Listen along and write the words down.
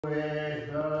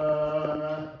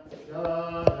Wisdom,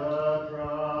 shut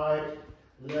upright,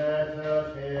 let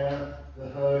us hear the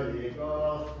Holy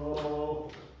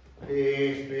Gospel.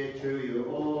 Peace be to you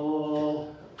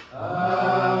all,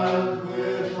 and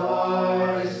with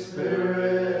thy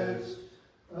spirit.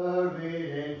 A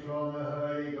reading from the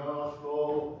Holy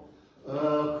Gospel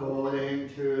according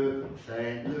to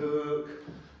St. Luke.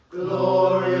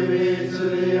 Glory be to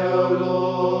thee, O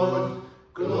Lord.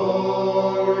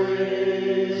 Glory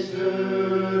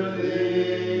to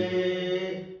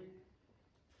thee.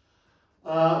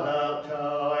 At that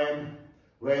time,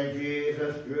 when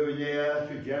Jesus drew near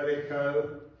to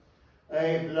Jericho,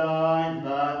 a blind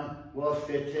man was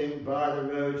sitting by the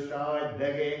roadside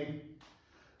begging,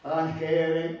 and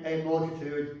hearing a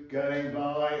multitude going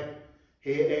by,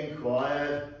 he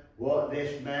inquired what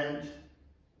this meant.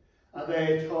 And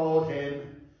they told him,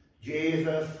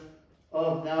 Jesus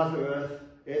of Nazareth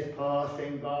is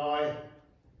passing by.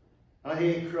 And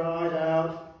he cried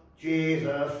out,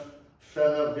 Jesus,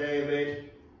 Son of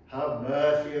David, have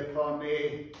mercy upon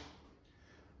me.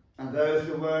 And those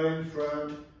who were in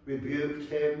front rebuked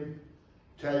him,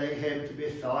 telling him to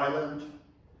be silent.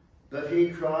 But he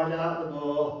cried out the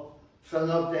more, Son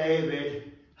of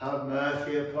David, have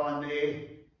mercy upon me.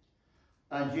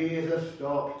 And Jesus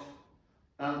stopped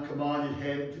and commanded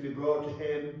him to be brought to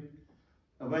him.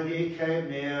 And when he came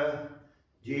near,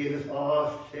 Jesus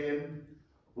asked him,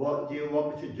 what do you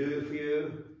want me to do for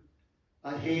you?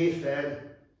 And he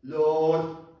said,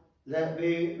 Lord, let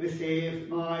me receive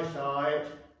my sight.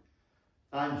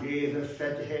 And Jesus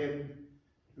said to him,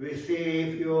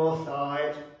 receive your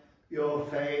sight, your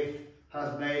faith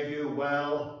has made you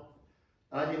well.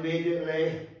 And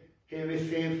immediately he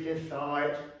received his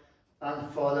sight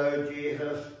and followed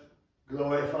Jesus,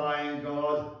 glorifying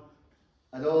God.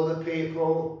 And all the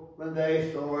people, when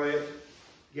they saw it,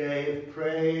 gave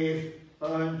praise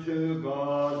unto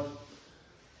God.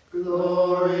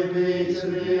 Glory be to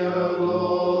thee, O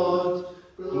Lord.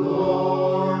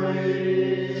 Glory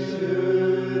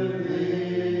to thee.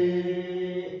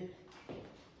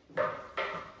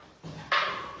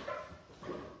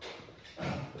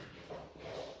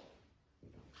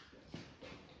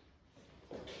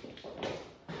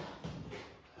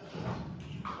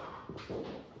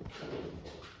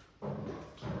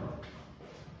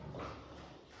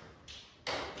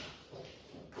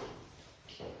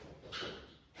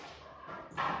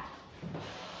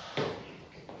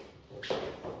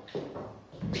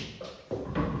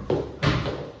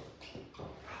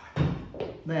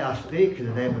 May I speak in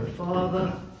the name of the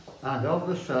Father, and of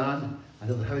the Son, and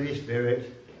of the Holy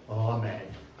Spirit. Amen.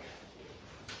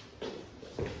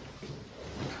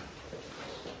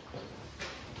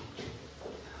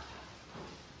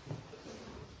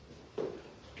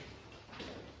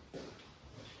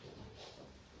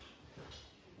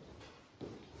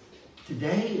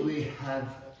 Today we have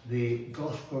the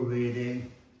Gospel reading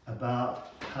about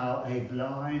how a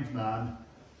blind man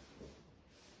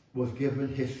was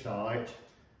given his sight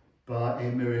by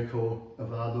a miracle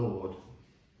of our Lord.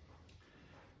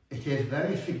 It is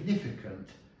very significant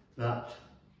that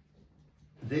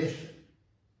this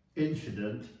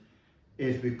incident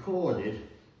is recorded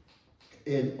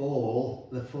in all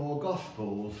the four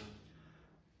Gospels,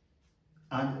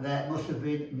 and there must have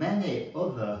been many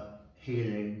other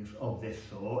healings of this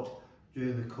sort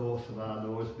during the course of our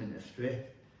Lord's ministry,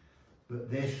 but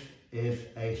this is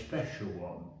a special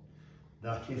one.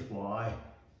 That is why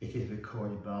it is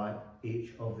recorded by each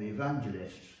of the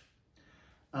evangelists.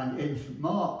 And in St.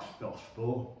 Mark's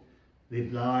Gospel, the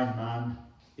blind man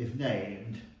is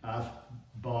named as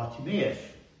Bartimaeus,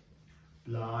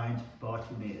 blind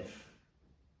Bartimaeus.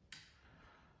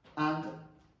 And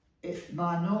it's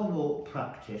my normal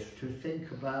practice to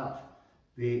think about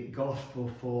the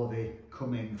Gospel for the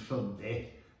coming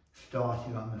Sunday,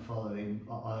 starting on the following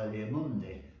earlier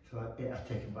Monday. So it has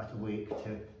taken about a week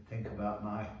to think about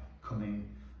my coming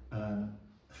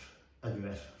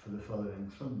address for the following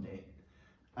Sunday.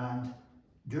 And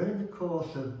during the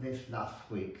course of this last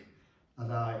week,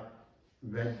 as I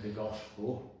read the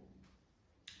Gospel,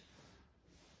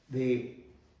 the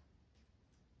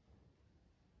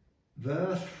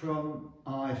verse from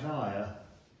Isaiah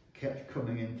kept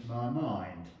coming into my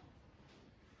mind.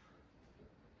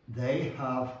 They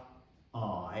have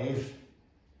eyes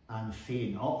and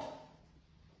see not,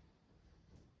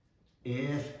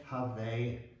 ears have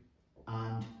they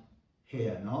and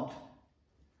hear not,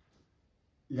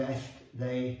 lest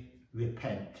they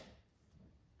repent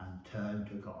and turn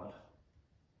to God.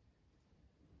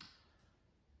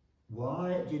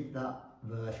 Why did that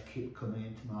verse keep coming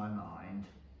into my mind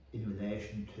in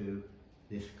relation to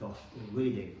this Gospel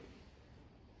reading?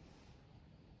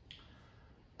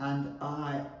 And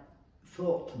I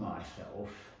thought to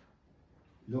myself,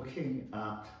 looking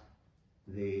at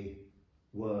the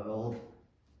world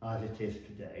as it is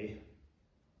today,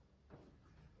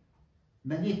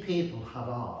 many people have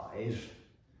eyes,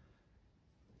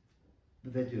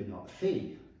 but they do not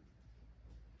see.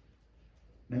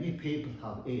 Many people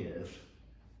have ears,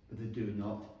 but they do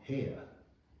not hear.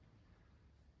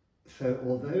 So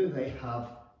although they have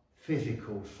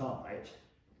physical sight,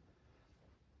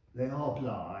 they are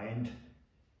blind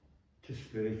to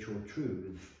spiritual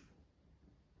truths.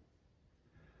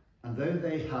 And though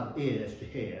they have ears to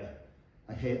hear,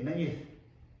 and hear many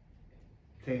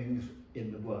things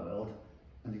in the world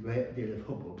and a great deal of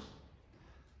hubbub,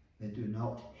 they do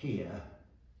not hear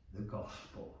the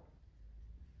gospel,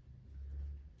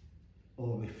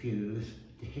 or refuse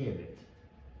to hear it,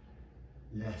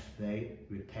 lest they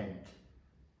repent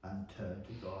and turn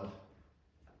to God.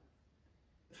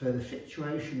 So the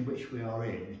situation in which we are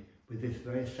in, with this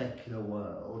very secular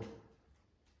world,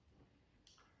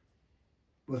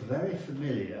 was very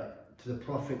familiar to the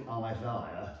prophet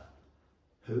Isaiah,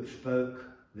 who spoke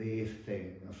these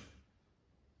things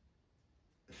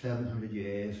 700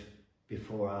 years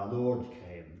before our Lord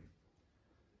came.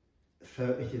 So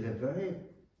it is a very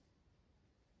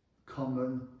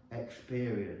common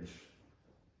experience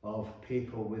of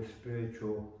people with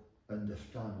spiritual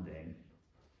understanding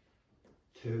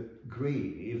to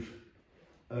grieve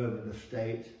over the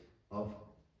state of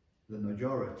the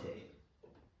majority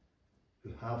who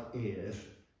have ears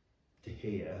to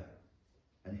hear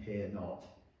and hear not,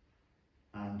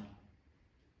 and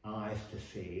eyes to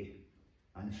see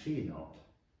and see not.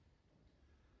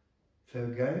 So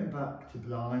going back to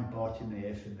blind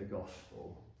Bartimaeus in the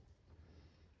Gospel,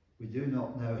 we do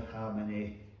not know how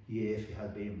many years he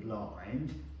had been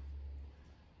blind,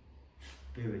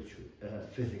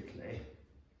 physically,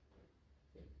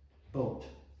 but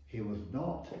he was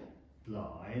not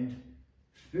blind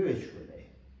spiritually.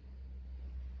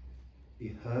 He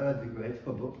heard the great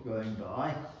hubbub going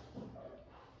by,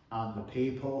 and the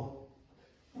people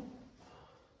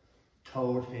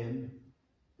told him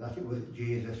that it was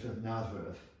Jesus of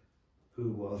Nazareth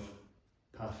who was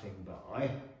passing by.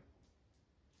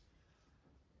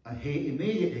 And he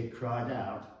immediately cried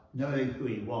out, knowing who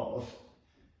he was,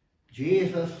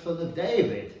 "Jesus, Son of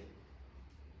David."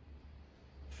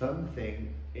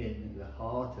 Something in the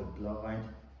heart of blind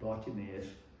Bartimaeus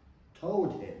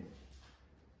told him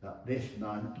that this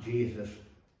man, Jesus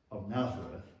of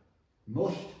Nazareth,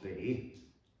 must be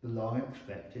the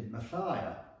long-expected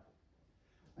Messiah.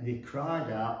 And he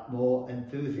cried out more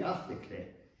enthusiastically,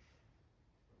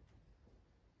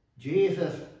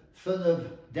 "Jesus, Son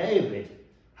of David,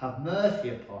 have mercy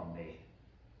upon me."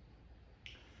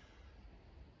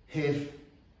 His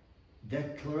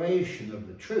declaration of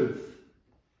the truth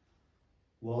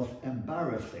was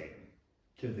embarrassing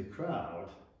to the crowd,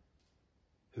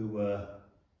 who were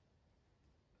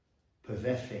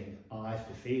possessing eyes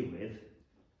to see with,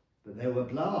 but they were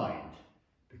blind,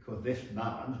 because this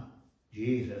man,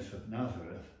 Jesus of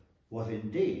Nazareth, was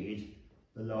indeed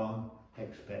the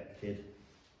long-expected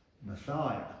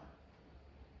Messiah.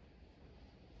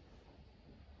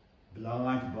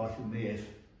 Blind Bartimaeus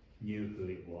knew who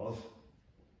it was,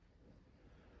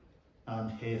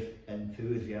 and his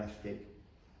enthusiastic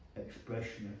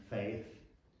expression of faith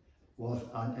was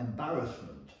an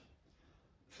embarrassment.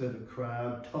 So the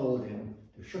crowd told him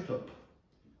to shut up.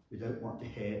 "We don't want to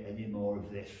hear any more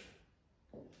of this."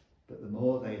 But the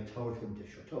more they told him to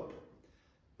shut up,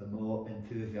 the more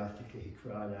enthusiastically he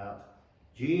cried out,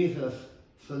 "Jesus,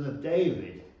 Son of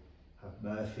David, have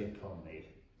mercy upon me."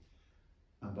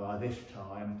 And by this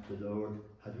time the Lord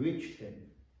had reached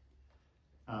him,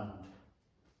 and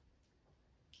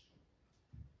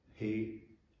he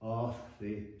asked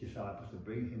the disciples to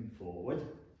bring him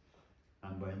forward.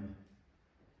 And when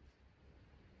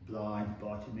blind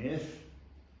Bartimaeus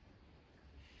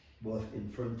was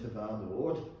in front of our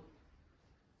Lord,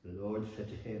 the Lord said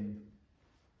to him,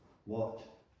 "What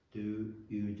do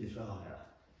you desire?"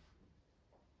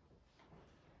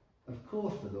 Of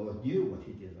course the Lord knew what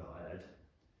he desired,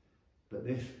 but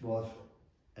this was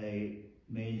a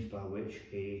means by which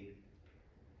he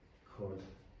could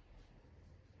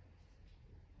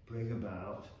bring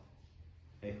about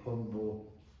a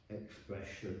humble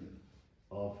expression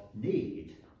of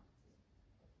need.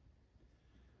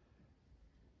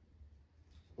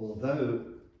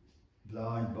 Although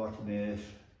blind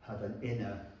Bartimaeus had an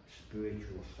inner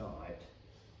spiritual sight,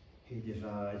 he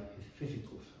desired his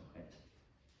physical sight,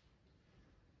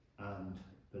 and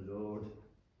the Lord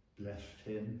blessed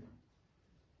him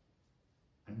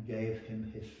and gave him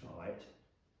his sight.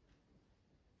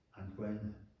 And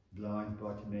when blind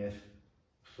Bartimaeus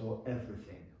saw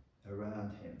everything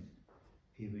around him.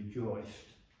 He rejoiced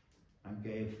and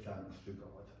gave thanks to God.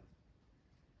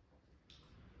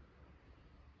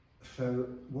 So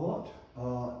what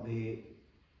are the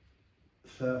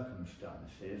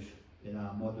circumstances in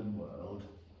our modern world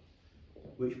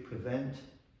which prevent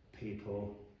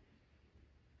people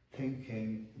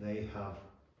thinking they have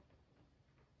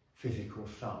physical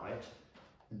sight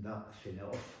and that's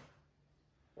enough?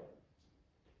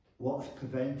 What's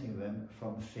preventing them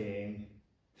from seeing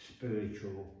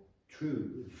spiritual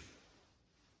truths?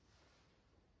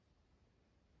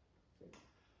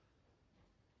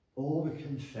 All we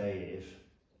can say is,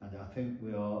 and I think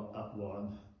we are at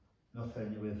one, not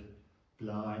only with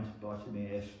blind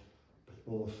Bartimaeus, but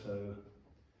also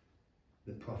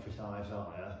the prophet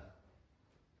Isaiah,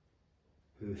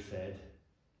 who said,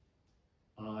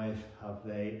 eyes have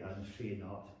they and see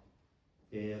not,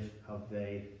 ears have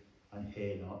they and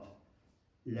hear not,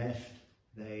 lest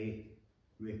they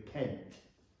repent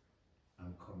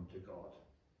and come to God.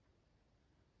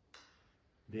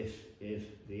 This is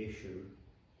the issue.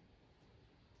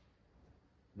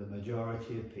 The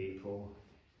majority of people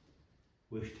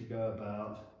wish to go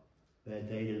about their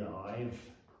daily lives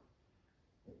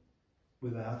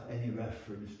without any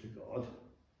reference to God,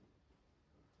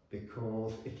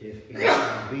 because it is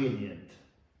inconvenient.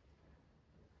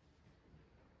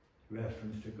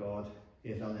 Reference to God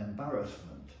is an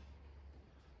embarrassment,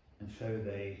 and so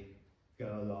they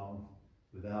go along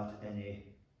without any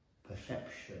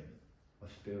perception of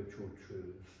spiritual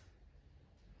truths,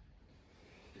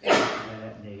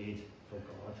 their need for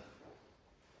God.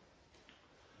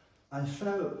 And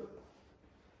so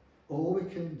all we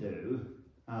can do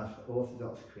as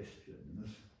Orthodox Christians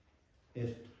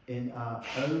is in our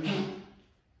own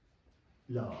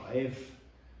lives,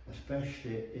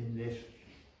 especially in this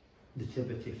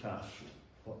Nativity fast,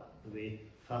 or the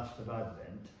fast of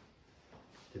Advent,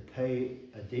 to pay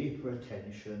a deeper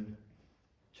attention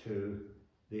to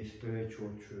the spiritual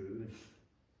truths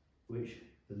which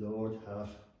the Lord has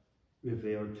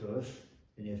revealed to us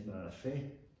in his mercy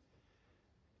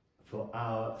for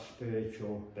our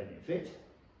spiritual benefit,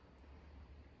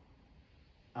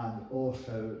 and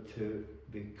also to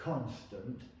be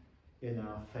constant in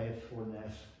our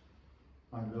faithfulness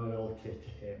and loyalty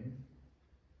to him,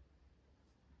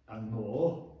 and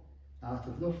more out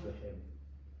of love for him,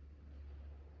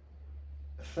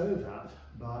 so that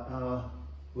by our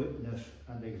witness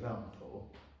and example,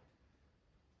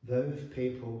 those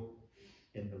people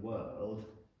in the world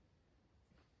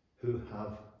who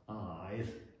have eyes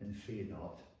and see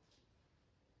not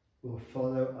will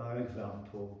follow our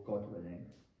example, God willing,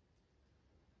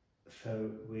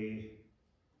 so we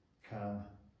can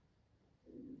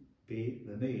be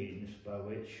the means by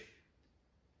which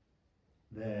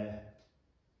their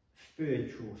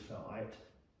spiritual sight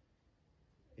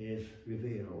is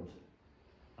revealed,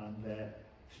 and their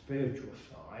spiritual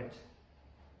sight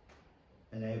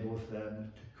enables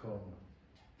them to come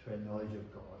to a knowledge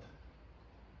of God.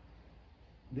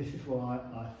 This is why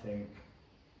I think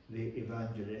the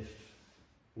evangelists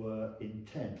were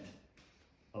intent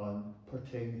on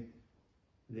putting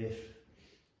this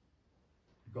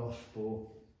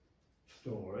gospel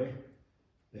story,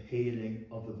 the healing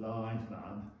of the blind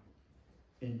man,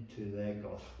 into their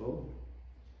gospel.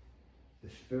 The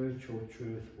spiritual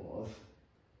truth was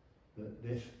that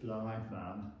this blind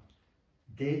man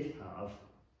did have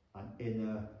an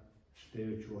inner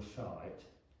spiritual sight,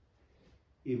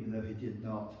 even though he did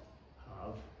not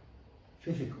have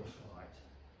physical sight.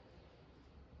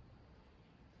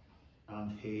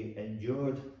 And he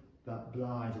endured that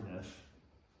blindness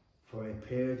for a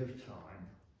period of time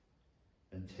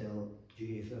until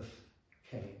Jesus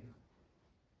came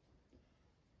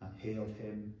and healed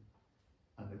him,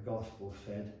 and the gospel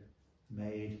said,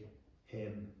 made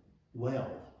him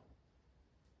well.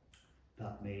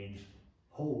 That means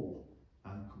whole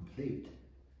and complete.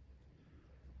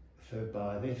 So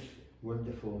by this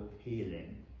wonderful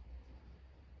healing,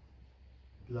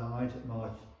 blind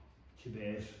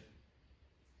Bartimaeus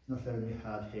not only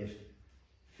had his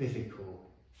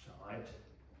physical sight,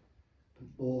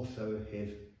 but also his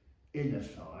inner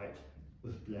sight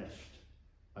was blessed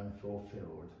and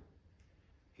fulfilled.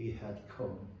 He had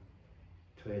come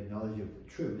to a knowledge of the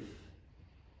truth,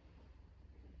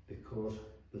 because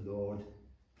the Lord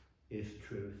is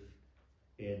truth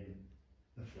in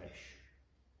the flesh.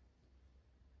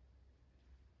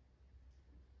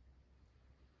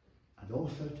 And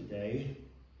also today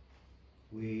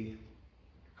we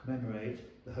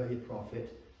commemorate the holy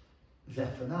prophet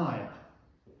Zephaniah.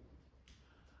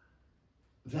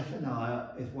 Zephaniah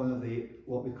is one of the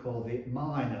what we call the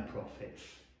minor prophets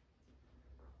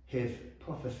his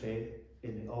prophecy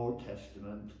in the Old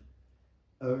Testament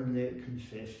only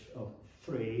consists of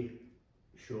 3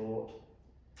 short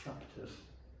chapters.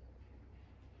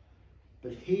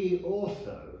 But he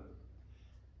also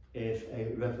is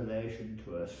a revelation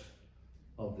to us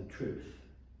of the truth.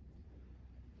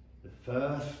 The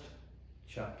first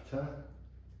chapter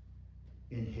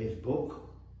in his book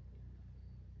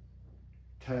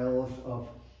tells of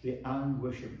the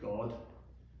anguish of God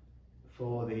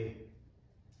for the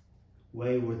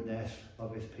waywardness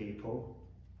of his people,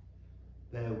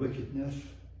 their wickedness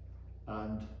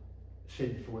and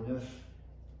sinfulness,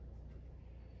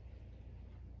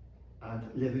 and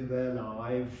living their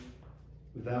lives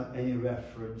without any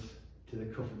reference to the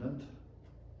covenant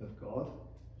of God,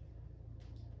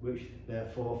 which their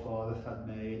forefathers had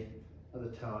made at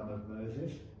the time of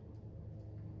Moses.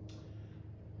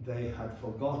 They had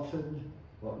forgotten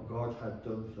what God had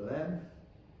done for them.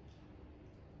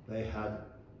 They had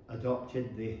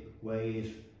adopted the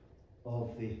ways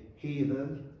of the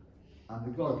heathen and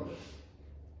the godless.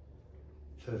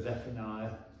 So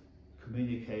Zephaniah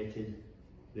communicated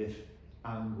this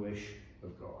anguish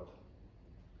of God.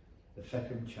 The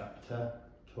second chapter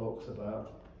talks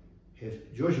about his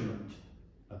judgment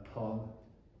upon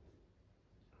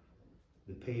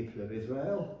the people of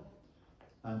Israel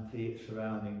and the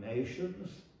surrounding nations.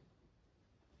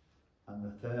 And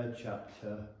the third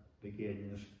chapter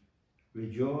begins,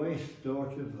 "Rejoice,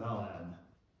 daughter of Zion,"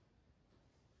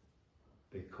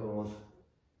 because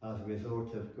as a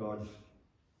result of God's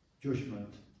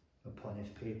judgment upon his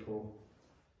people,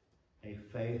 a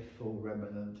faithful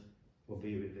remnant will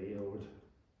be revealed,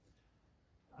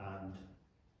 and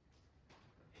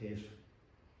his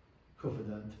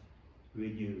covenant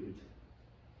renewed.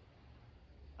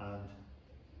 And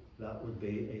that would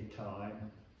be a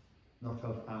time not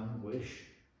of anguish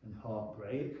and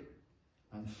heartbreak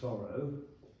and sorrow.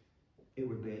 It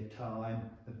would be a time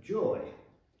of joy.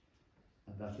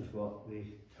 And that is what the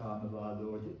time of our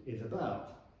Lord is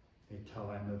about, a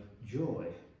time of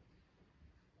joy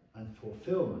and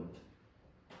fulfillment,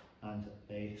 and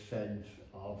a sense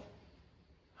of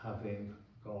having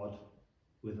God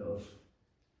with us,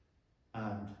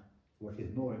 and what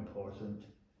is more important,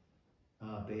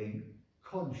 being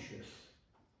conscious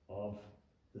of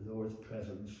the Lord's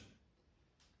presence,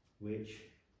 which,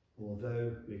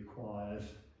 although requires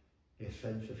a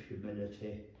sense of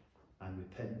humility and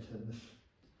repentance,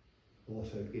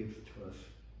 also gives to us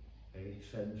a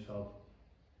sense of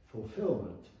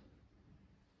fulfillment,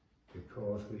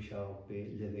 because we shall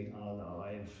be living our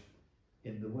lives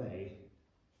in the way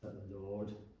that the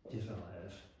Lord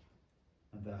desires,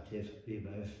 and that is the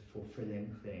most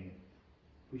fulfilling thing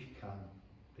which can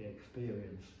be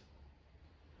experienced.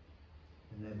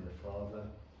 In the name of the Father,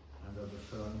 and of the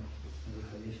Son, and of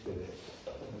the Holy Spirit.